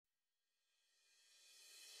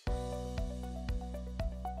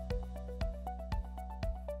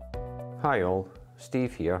Hi all,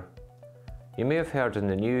 Steve here. You may have heard in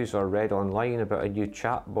the news or read online about a new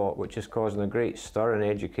chatbot which is causing a great stir in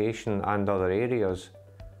education and other areas,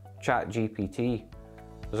 ChatGPT.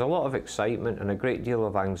 There's a lot of excitement and a great deal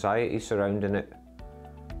of anxiety surrounding it.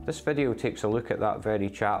 This video takes a look at that very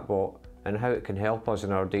chatbot and how it can help us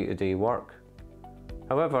in our day-to-day work.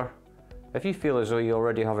 However, if you feel as though you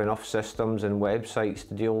already have enough systems and websites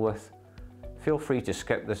to deal with, feel free to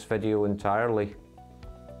skip this video entirely.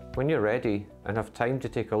 When you're ready and have time to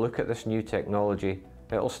take a look at this new technology,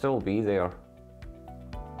 it'll still be there.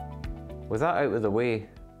 With that out of the way,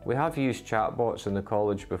 we have used chatbots in the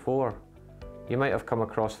college before. You might have come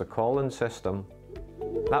across the call-in system.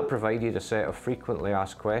 That provided a set of frequently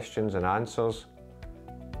asked questions and answers.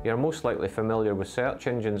 You're most likely familiar with search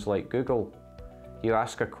engines like Google. You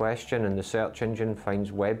ask a question and the search engine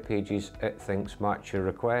finds web pages it thinks match your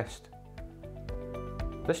request.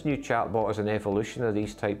 This new chatbot is an evolution of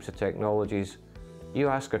these types of technologies. You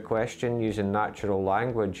ask a question using natural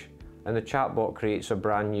language and the chatbot creates a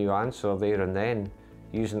brand new answer there and then,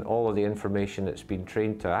 using all of the information it's been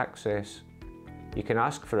trained to access. You can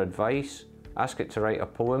ask for advice, ask it to write a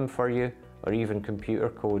poem for you, or even computer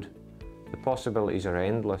code. The possibilities are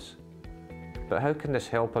endless. But how can this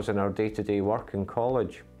help us in our day-to-day work in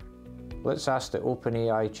college? Let's ask the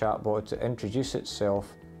OpenAI chatbot to introduce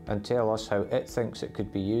itself and tell us how it thinks it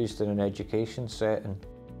could be used in an education setting.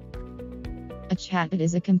 A chatbot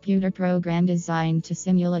is a computer program designed to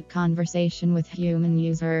simulate conversation with human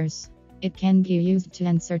users. It can be used to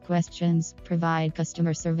answer questions, provide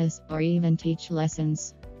customer service, or even teach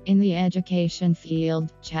lessons. In the education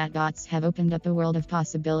field, chatbots have opened up a world of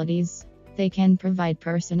possibilities. They can provide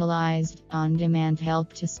personalized, on-demand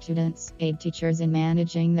help to students, aid teachers in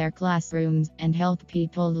managing their classrooms, and help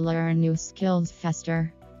people learn new skills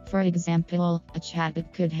faster. For example, a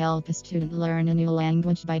chatbot could help a student learn a new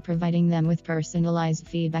language by providing them with personalized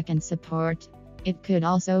feedback and support. It could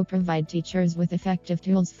also provide teachers with effective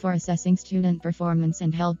tools for assessing student performance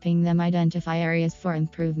and helping them identify areas for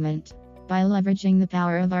improvement. By leveraging the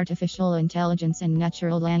power of artificial intelligence and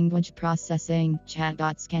natural language processing,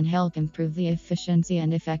 chatbots can help improve the efficiency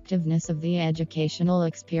and effectiveness of the educational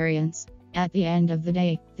experience. At the end of the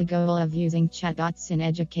day, the goal of using chatbots in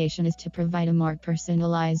education is to provide a more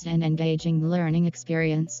personalized and engaging learning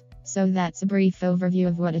experience. So that's a brief overview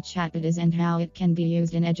of what a chatbot is and how it can be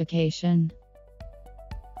used in education.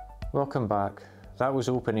 Welcome back. That was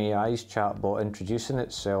OpenAI's chatbot introducing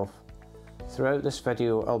itself. Throughout this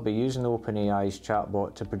video, I'll be using OpenAI's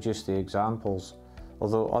chatbot to produce the examples,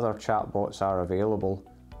 although other chatbots are available.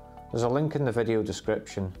 There's a link in the video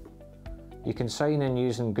description. You can sign in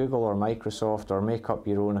using Google or Microsoft or make up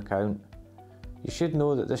your own account. You should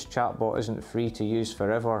know that this chatbot isn't free to use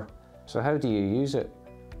forever, so how do you use it?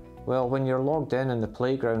 Well, when you're logged in and the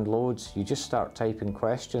playground loads, you just start typing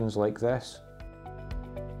questions like this.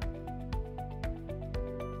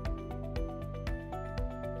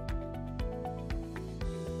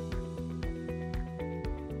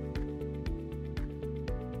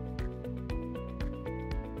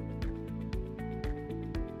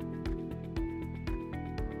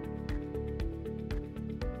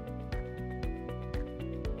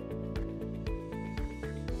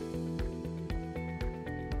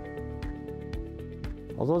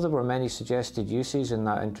 Although there were many suggested uses in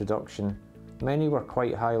that introduction, many were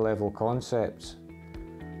quite high-level concepts.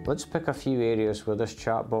 Let's pick a few areas where this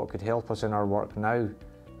chatbot could help us in our work now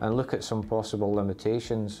and look at some possible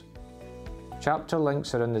limitations. Chapter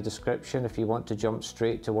links are in the description if you want to jump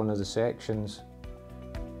straight to one of the sections.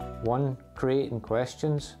 1. Creating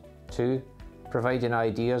questions. 2. Providing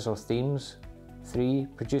ideas or themes. 3.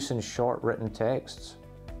 Producing short written texts.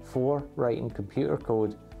 4. Writing computer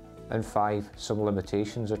code. And 5. Some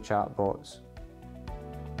limitations of chatbots.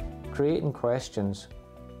 Creating questions.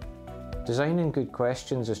 Designing good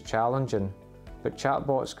questions is challenging, but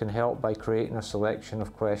chatbots can help by creating a selection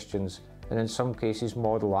of questions and in some cases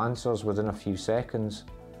model answers within a few seconds.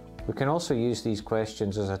 We can also use these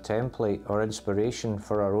questions as a template or inspiration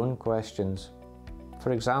for our own questions.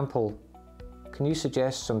 For example, can you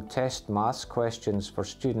suggest some test maths questions for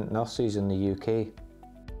student nurses in the UK?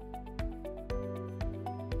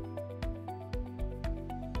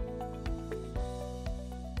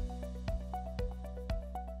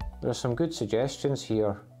 There are some good suggestions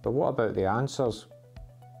here, but what about the answers?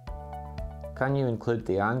 Can you include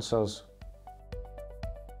the answers?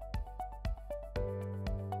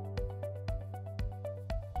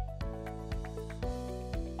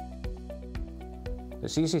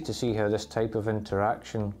 It's easy to see how this type of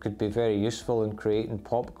interaction could be very useful in creating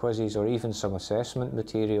pop quizzes or even some assessment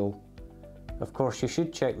material. Of course, you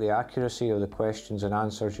should check the accuracy of the questions and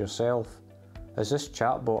answers yourself, as this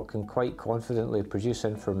chatbot can quite confidently produce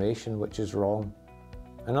information which is wrong.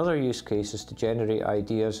 Another use case is to generate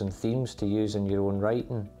ideas and themes to use in your own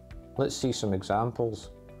writing. Let's see some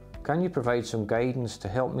examples. Can you provide some guidance to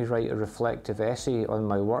help me write a reflective essay on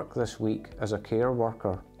my work this week as a care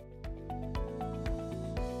worker?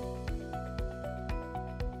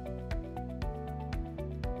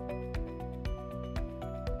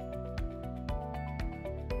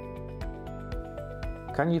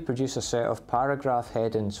 Can you produce a set of paragraph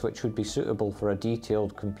headings which would be suitable for a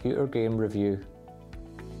detailed computer game review?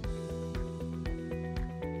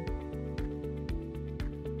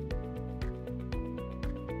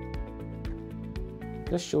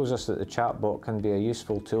 This shows us that the chatbot can be a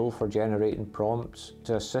useful tool for generating prompts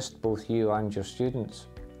to assist both you and your students.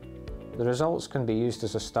 The results can be used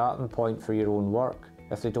as a starting point for your own work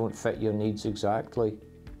if they don't fit your needs exactly.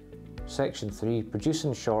 Section 3.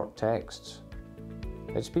 Producing short texts.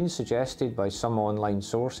 It's been suggested by some online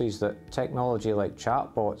sources that technology like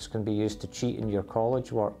chatbots can be used to cheat in your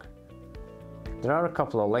college work. There are a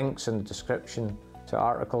couple of links in the description to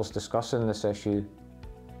articles discussing this issue.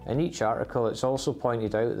 In each article, it's also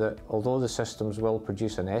pointed out that although the systems will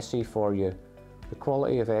produce an essay for you, the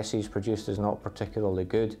quality of essays produced is not particularly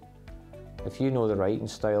good. If you know the writing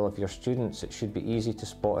style of your students, it should be easy to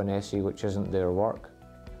spot an essay which isn't their work.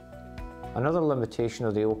 Another limitation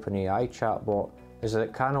of the OpenAI chatbot is that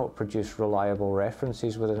it cannot produce reliable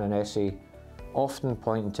references within an essay, often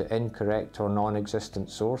pointing to incorrect or non-existent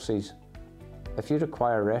sources. If you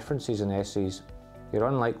require references in essays, you're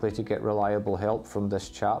unlikely to get reliable help from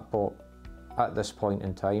this chatbot at this point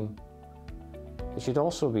in time. It should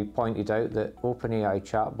also be pointed out that OpenAI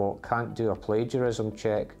chatbot can't do a plagiarism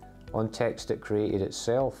check on text it created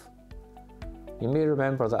itself. You may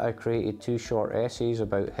remember that I created 2 short essays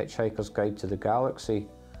about Hitchhiker's Guide to the Galaxy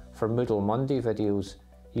for Moodle Monday videos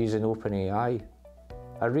using OpenAI.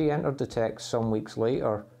 I re-entered the text some weeks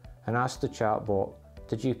later and asked the chatbot,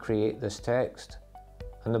 "Did you create this text?"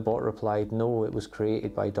 And the bot replied, "No, it was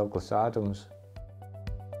created by Douglas Adams."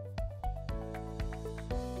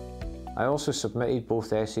 I also submitted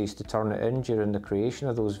both essays to Turnitin during the creation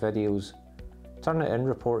of those videos. Turnitin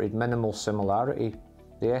reported minimal similarity.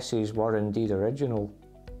 The essays were indeed original.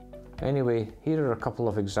 Anyway, here are a couple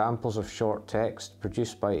of examples of short text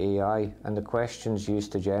produced by AI and the questions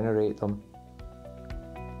used to generate them.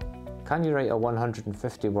 Can you write a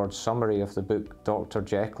 150-word summary of the book Dr.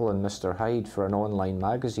 Jekyll and Mr. Hyde for an online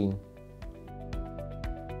magazine?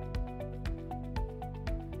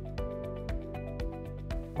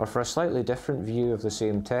 Or for a slightly different view of the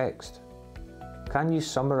same text, can you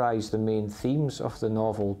summarise the main themes of the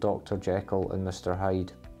novel Dr. Jekyll and Mr.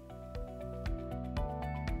 Hyde?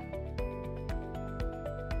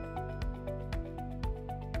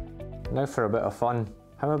 Now for a bit of fun,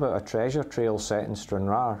 how about a treasure trail set in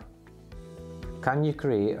Stranraer? Can you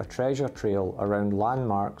create a treasure trail around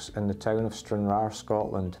landmarks in the town of Stranraer,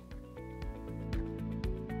 Scotland?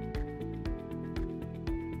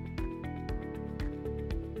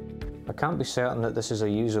 I can't be certain that this is a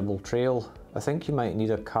usable trail. I think you might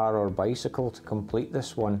need a car or bicycle to complete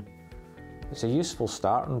this one. It's a useful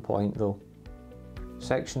starting point though.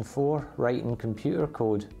 Section 4. Writing computer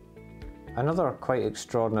code. Another quite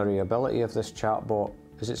extraordinary ability of this chatbot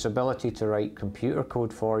is its ability to write computer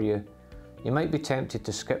code for you. You might be tempted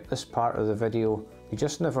to skip this part of the video, you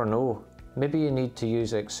just never know. Maybe you need to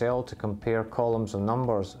use Excel to compare columns of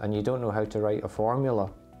numbers and you don't know how to write a formula.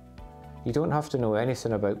 You don't have to know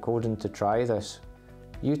anything about coding to try this.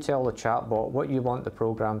 You tell the chatbot what you want the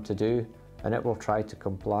program to do and it will try to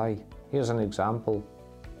comply. Here's an example.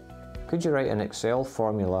 Could you write an Excel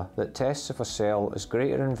formula that tests if a cell is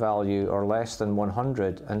greater in value or less than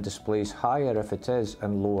 100 and displays higher if it is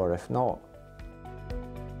and lower if not?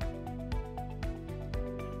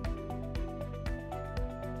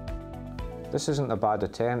 This isn't a bad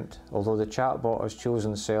attempt, although the chatbot has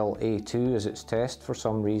chosen cell A2 as its test for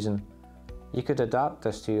some reason. You could adapt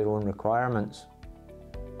this to your own requirements.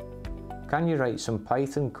 Can you write some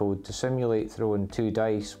Python code to simulate throwing 2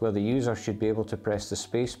 dice where the user should be able to press the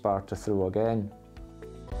spacebar to throw again?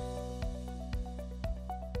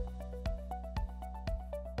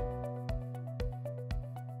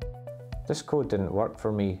 This code didn't work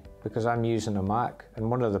for me because I'm using a Mac and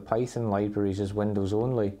one of the Python libraries is Windows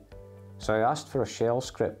only. So I asked for a shell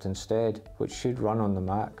script instead, which should run on the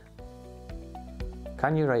Mac.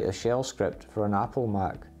 Can you write a shell script for an Apple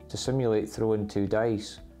Mac to simulate throwing 2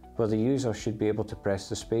 dice, where the user should be able to press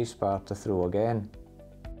the spacebar to throw again?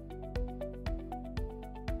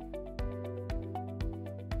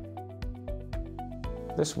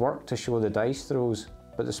 This worked to show the dice throws,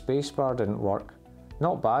 but the spacebar didn't work.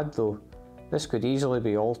 Not bad though. This could easily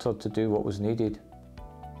be altered to do what was needed.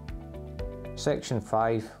 Section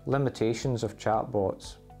 5. Limitations of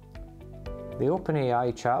chatbots. The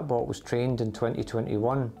OpenAI chatbot was trained in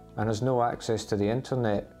 2021 and has no access to the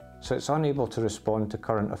internet, so it's unable to respond to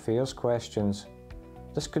current affairs questions.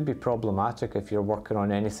 This could be problematic if you're working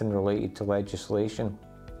on anything related to legislation.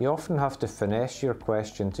 You often have to finesse your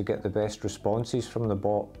question to get the best responses from the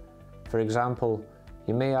bot. For example,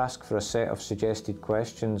 you may ask for a set of suggested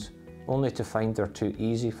questions, only to find they're too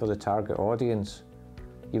easy for the target audience.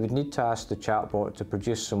 You would need to ask the chatbot to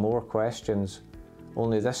produce some more questions,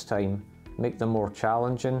 only this time make them more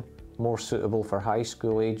challenging, more suitable for high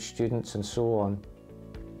school age students and so on.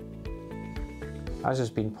 As has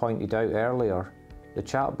been pointed out earlier, the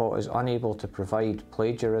chatbot is unable to provide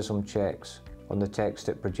plagiarism checks on the text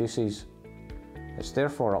it produces. It's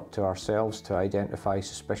therefore up to ourselves to identify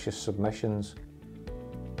suspicious submissions.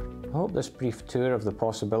 I hope this brief tour of the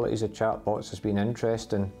possibilities of chatbots has been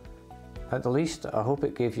interesting. At the least, I hope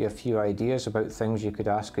it gave you a few ideas about things you could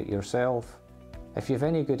ask it yourself. If you have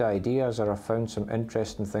any good ideas or have found some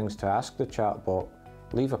interesting things to ask the chatbot,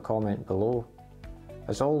 leave a comment below.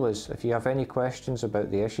 As always, if you have any questions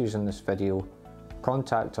about the issues in this video,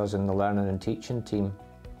 contact us in the Learning and Teaching team.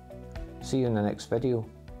 See you in the next video.